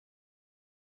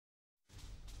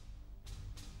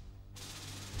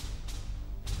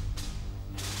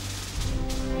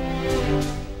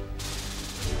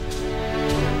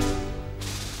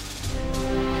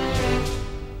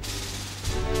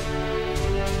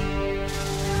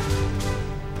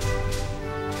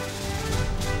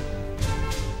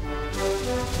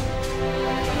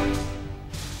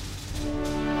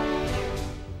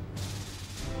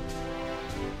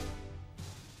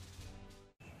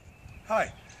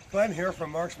Glenn here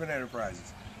from Marksman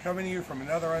Enterprises, coming to you from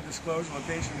another undisclosed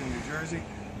location in New Jersey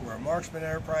where Marksman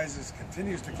Enterprises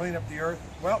continues to clean up the earth,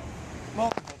 well,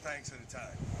 multiple tanks at a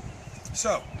time.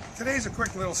 So, today's a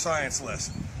quick little science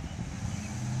lesson.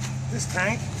 This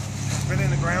tank has been in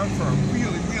the ground for a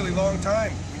really, really long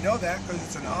time. We know that because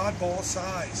it's an oddball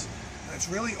size, and it's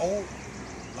really old,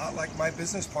 a lot like my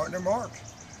business partner Mark.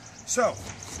 So,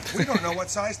 we don't know what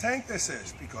size tank this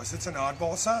is because it's an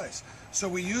oddball size. So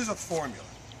we use a formula,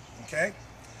 okay?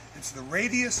 It's the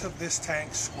radius of this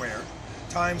tank squared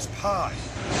times pi.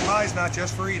 Pi is not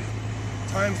just for eating.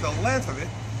 Times the length of it,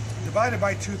 divided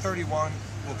by 231,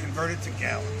 we'll convert it to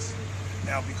gallons.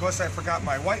 Now, because I forgot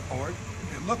my whiteboard,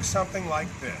 it looks something like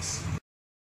this.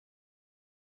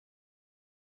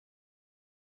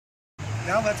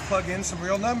 Now let's plug in some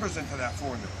real numbers into that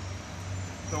formula.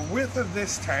 The width of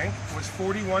this tank was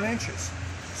 41 inches,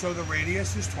 so the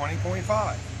radius is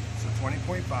 20.5. So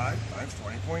 20.5 times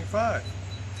 20.5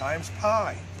 times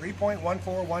pi,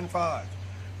 3.1415,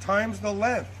 times the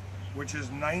length, which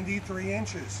is 93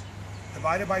 inches,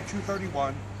 divided by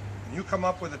 231, and you come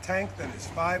up with a tank that is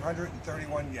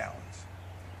 531 gallons.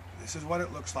 This is what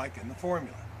it looks like in the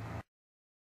formula.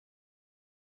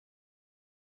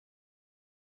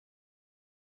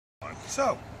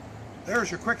 So,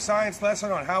 there's your quick science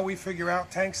lesson on how we figure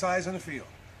out tank size in the field.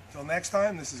 Till next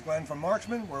time, this is Glenn from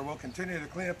Marksman, where we'll continue to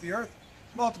clean up the earth,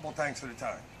 multiple tanks at a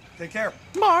time. Take care.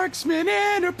 Marksman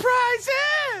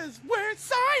Enterprises, where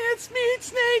science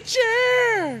meets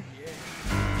nature.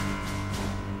 Yeah.